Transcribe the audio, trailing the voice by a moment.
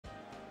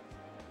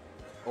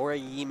Or a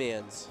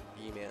yeemans.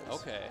 Yeemans.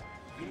 Okay.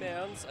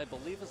 Yeemans, I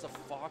believe, is a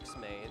Fox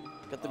main.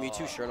 Got the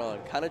Mewtwo shirt on.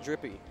 Kind of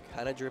drippy.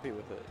 Kind of drippy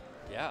with it.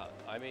 Yeah,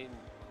 I mean,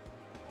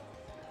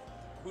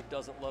 who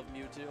doesn't love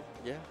Mewtwo?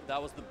 Yeah.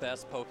 That was the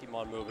best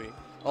Pokemon movie.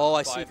 Oh,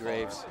 I see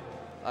Graves.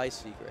 I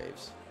see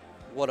Graves.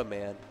 What a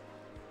man.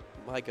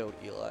 My goat,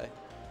 Eli.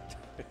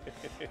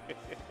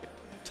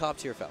 Top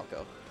tier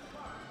Falco.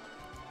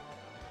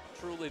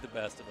 Truly the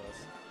best of us.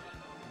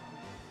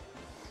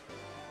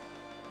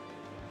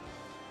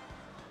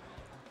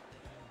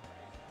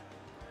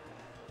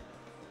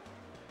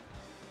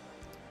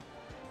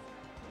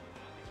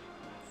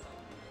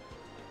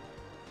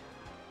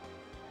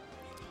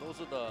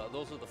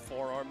 Those are the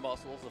forearm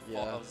muscles of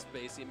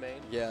Spacey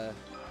main. Yeah.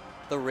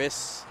 The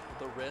wrists.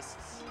 The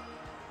wrists.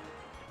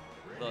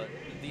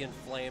 The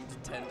inflamed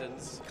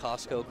tendons.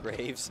 Costco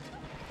Graves.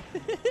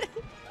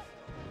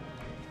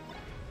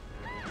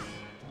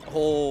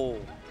 Oh.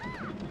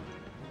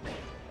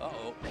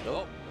 Uh-oh. Nope.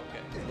 Oh,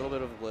 okay. A little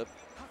bit of a blip.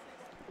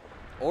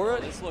 Aura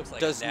this looks like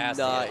does a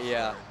nasty not,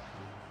 yeah.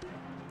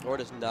 Aura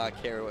does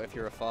not care if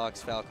you're a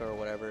Fox, Falco, or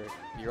whatever.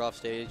 You're off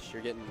stage,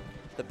 you're getting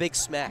the big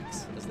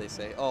smacks, as they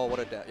say. Oh, what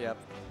a yep.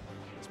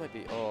 This might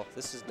be, oh,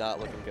 this is not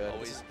looking good.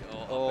 Always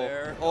go oh, up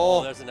air. oh.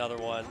 Oh, there's another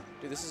one.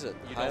 Dude, this is a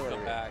You don't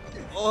come back.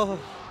 Oh.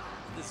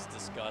 This is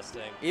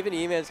disgusting. Even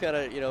E-Man's kind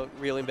of, you know,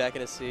 reeling back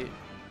in his seat.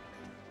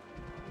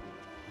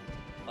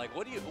 Like,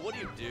 what do you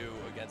do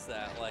against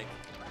that? Like,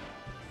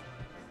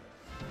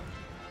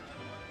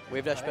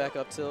 wave dash back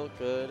up till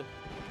good.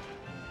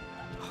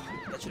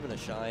 That should have been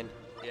a shine.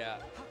 Yeah,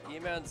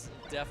 E-Man's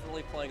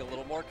definitely playing a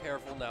little more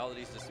careful now that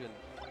he's just been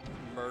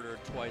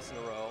murdered twice in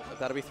a row.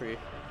 That'll be 3.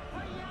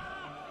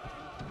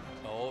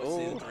 Oh,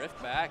 see the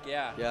drift back,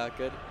 yeah. Yeah,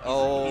 good.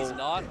 He's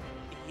not.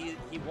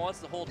 He wants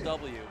to hold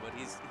W, but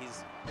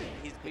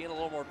he's being a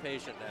little more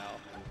patient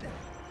now.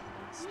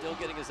 Still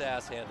getting his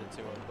ass handed to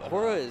him. But,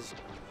 Aura is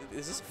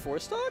this a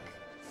 4-stock?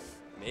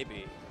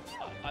 Maybe.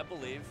 I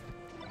believe.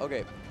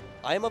 Okay.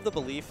 I am of the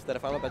belief that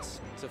if I'm about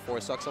to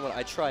 4-stock someone,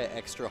 I try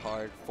extra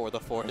hard for the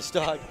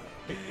 4-stock.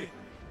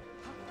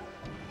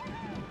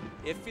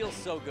 It feels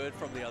so good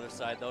from the other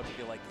side, though, to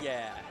be like,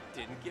 yeah,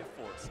 didn't get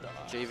 4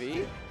 stocks.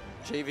 JV?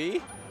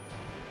 JV?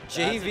 That's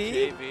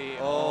JV? JV.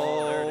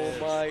 Oh, there it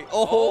is. my.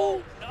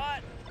 Oh,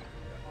 not.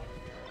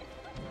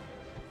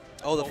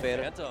 Oh, the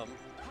Phantom.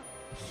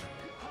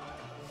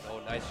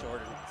 Oh, nice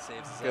short and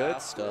saves his Good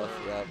ass. stuff,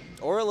 yeah.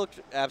 Aura looked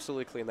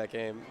absolutely clean that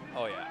game.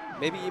 Oh, yeah.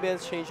 Maybe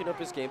E-Man's changing up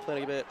his game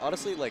plan a bit.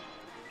 Honestly, like,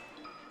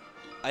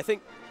 I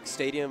think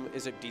Stadium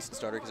is a decent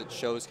starter because it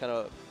shows kind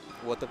of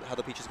how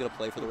the Peach is going to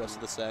play for the rest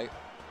of the set.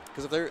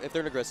 Because if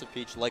they're an aggressive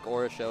Peach like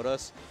Aura showed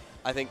us,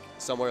 I think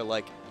somewhere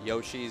like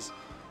Yoshi's,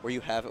 where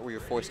you're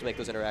forced to make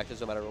those interactions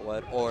no matter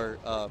what, or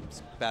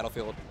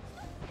Battlefield.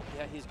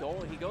 Yeah,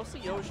 he goes to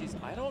Yoshi's.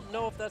 I don't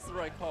know if that's the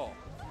right call.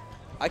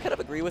 I kind of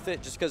agree with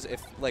it, just because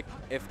if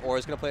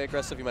Aura's going to play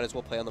aggressive, you might as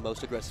well play on the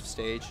most aggressive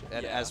stage,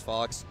 and as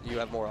Fox, you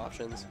have more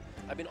options.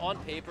 I mean, on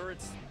paper,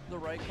 it's the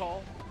right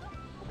call,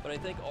 but I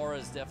think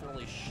Aura's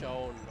definitely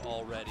shown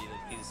already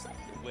that he's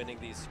winning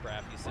these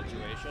scrappy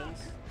situations.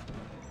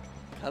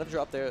 Kind of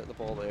dropped the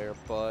ball there,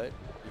 but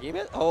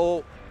Yeeman,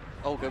 oh,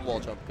 good wall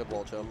jump,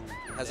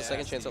 Has a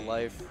second chance at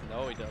life.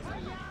 No, he doesn't.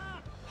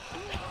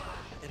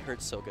 It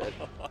hurts so good.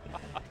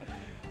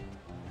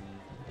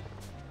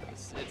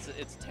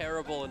 It's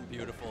terrible and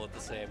beautiful at the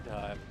same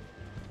time.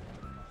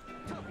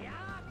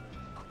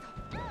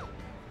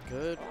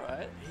 Good. All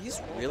right. He's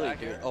really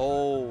good.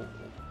 Oh,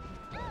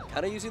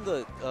 kind of using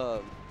the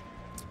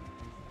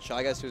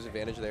Shy Guys to his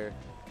advantage there.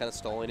 Kind of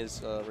stalling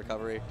his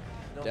recovery.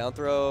 No. Down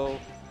throw.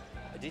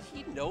 Did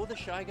he know the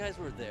Shy Guys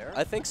were there?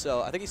 I think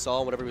so. I think he saw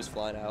him whenever he was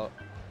flying out.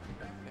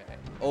 Okay.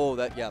 Oh,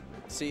 yeah.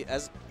 See,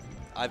 as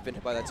I've been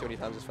hit by that too many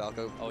times as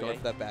Falco, going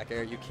for that back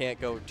air, you can't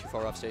go too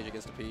far off stage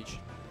against a Peach.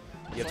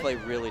 You have to play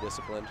really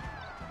disciplined.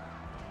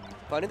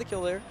 Finding the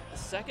kill there.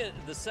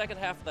 The second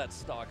half of that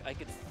stock, I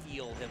could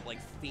feel him like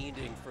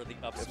fiending for the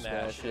up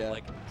smash and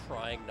like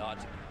trying not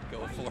to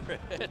go for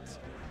it.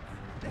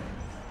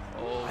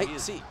 Oh,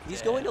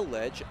 he's going to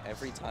ledge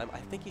every time. I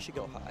think he should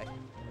go high.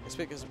 It's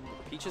because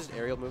Peach's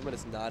aerial movement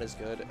is not as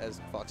good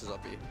as Fox's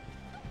up B.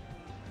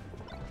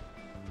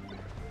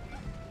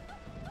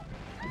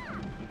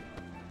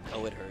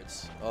 Oh, it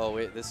hurts. Oh,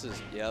 wait, this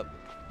is, yep.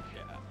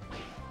 Yeah.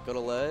 Go to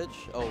ledge.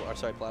 Oh, or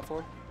sorry,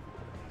 platform.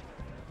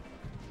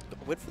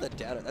 Wait for the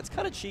data. That's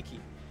kind of cheeky.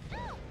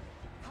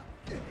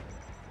 Oh,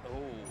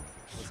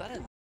 was that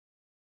a...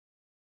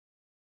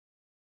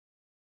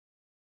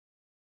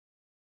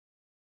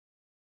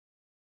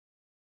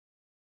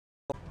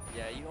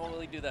 Yeah, you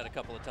only do that a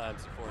couple of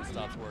times before it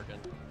stops working.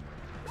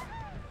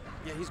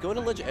 Yeah, he's going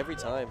to ledge every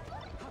time.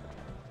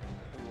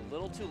 I'm a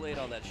little too late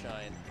on that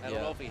shine. I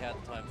don't know if he had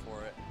the time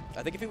for it.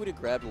 I think if he would have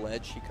grabbed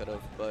ledge, he could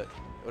have, but it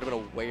would have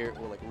been a weird,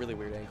 or like really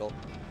weird angle.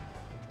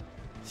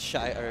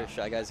 Shy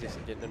Guys is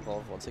getting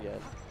involved once again.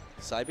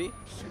 Side B?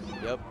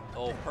 Yep.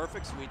 Oh,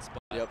 perfect sweet spot.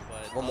 Yep.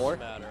 But One more.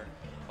 Matter.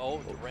 Oh,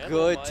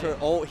 good turn.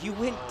 Oh, he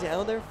went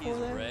down there for He's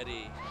that?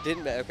 ready.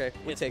 Didn't matter. Okay,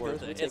 It's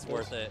worth it. It's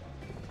worth it.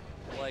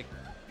 Like,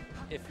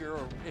 if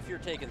you're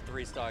taking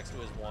 3 stocks to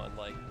his 1,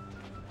 like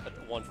a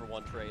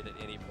 1-for-1 trade at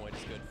any point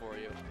is good for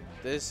you.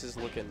 This is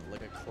looking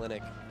like a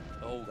clinic.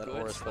 Oh, that good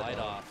Aura's slide put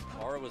on. off.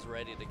 Aura was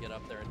ready to get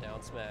up there and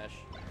down smash.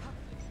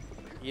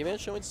 Yeeman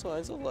showing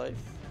signs of life.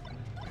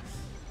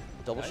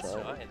 Double Nice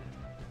shine. shine.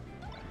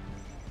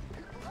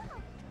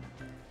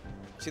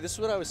 See, this is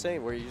what I was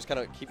saying, where you just kind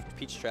of keep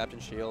Peach trapped in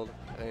shield,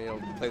 and you know,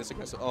 play this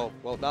aggressive. Oh,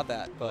 well, not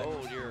that, but.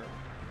 Oh dear.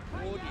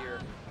 Oh dear.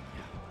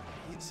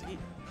 See,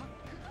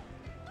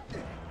 Ooh,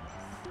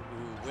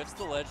 whiffs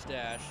the ledge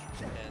dash,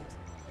 and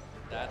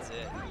that's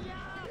it.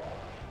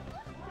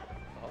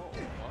 Oh,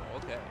 wow,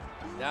 okay.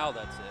 Now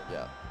that's it.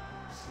 yeah.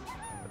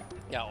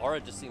 Yeah,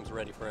 Aura just seems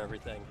ready for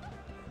everything.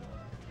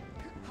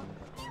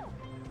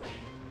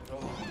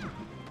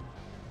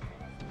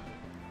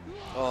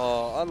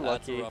 Oh, That's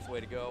unlucky. a rough way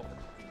to go.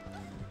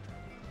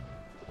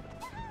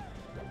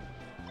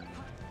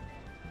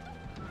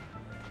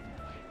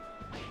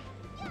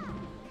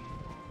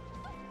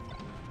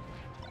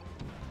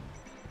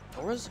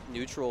 Aura's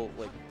neutral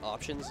like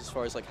options as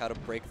far as like how to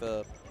break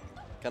the,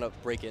 kind of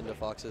break into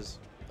Fox's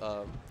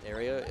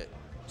area,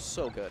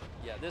 so good.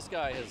 Yeah, this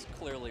guy has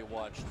clearly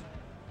watched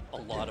a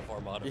lot of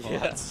Armada Yeah.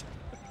 VODs,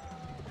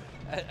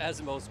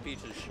 as most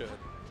Peaches should.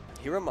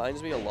 He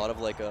reminds me a lot of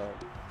like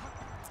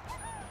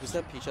who's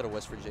that Peach out of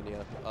West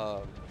Virginia?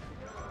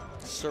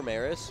 Sir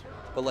Maris,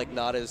 but like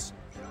not as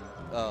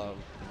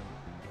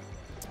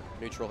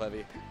neutral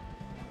heavy.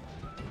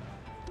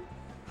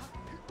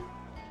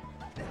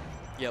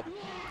 Yep.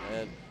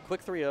 And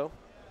quick 3-0.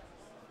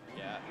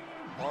 Yeah,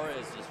 Aura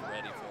is just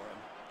ready for him.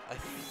 I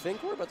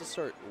think we're about to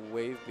start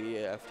Wave B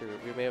after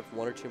we may have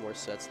 1 or 2 more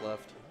sets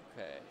left.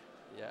 Okay,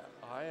 yeah,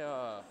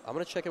 I'm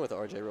gonna check in with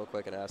RJ real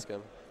quick and ask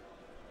him.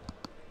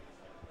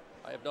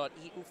 I have not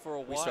eaten for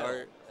a We while,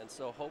 start- and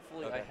so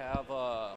hopefully Okay. I have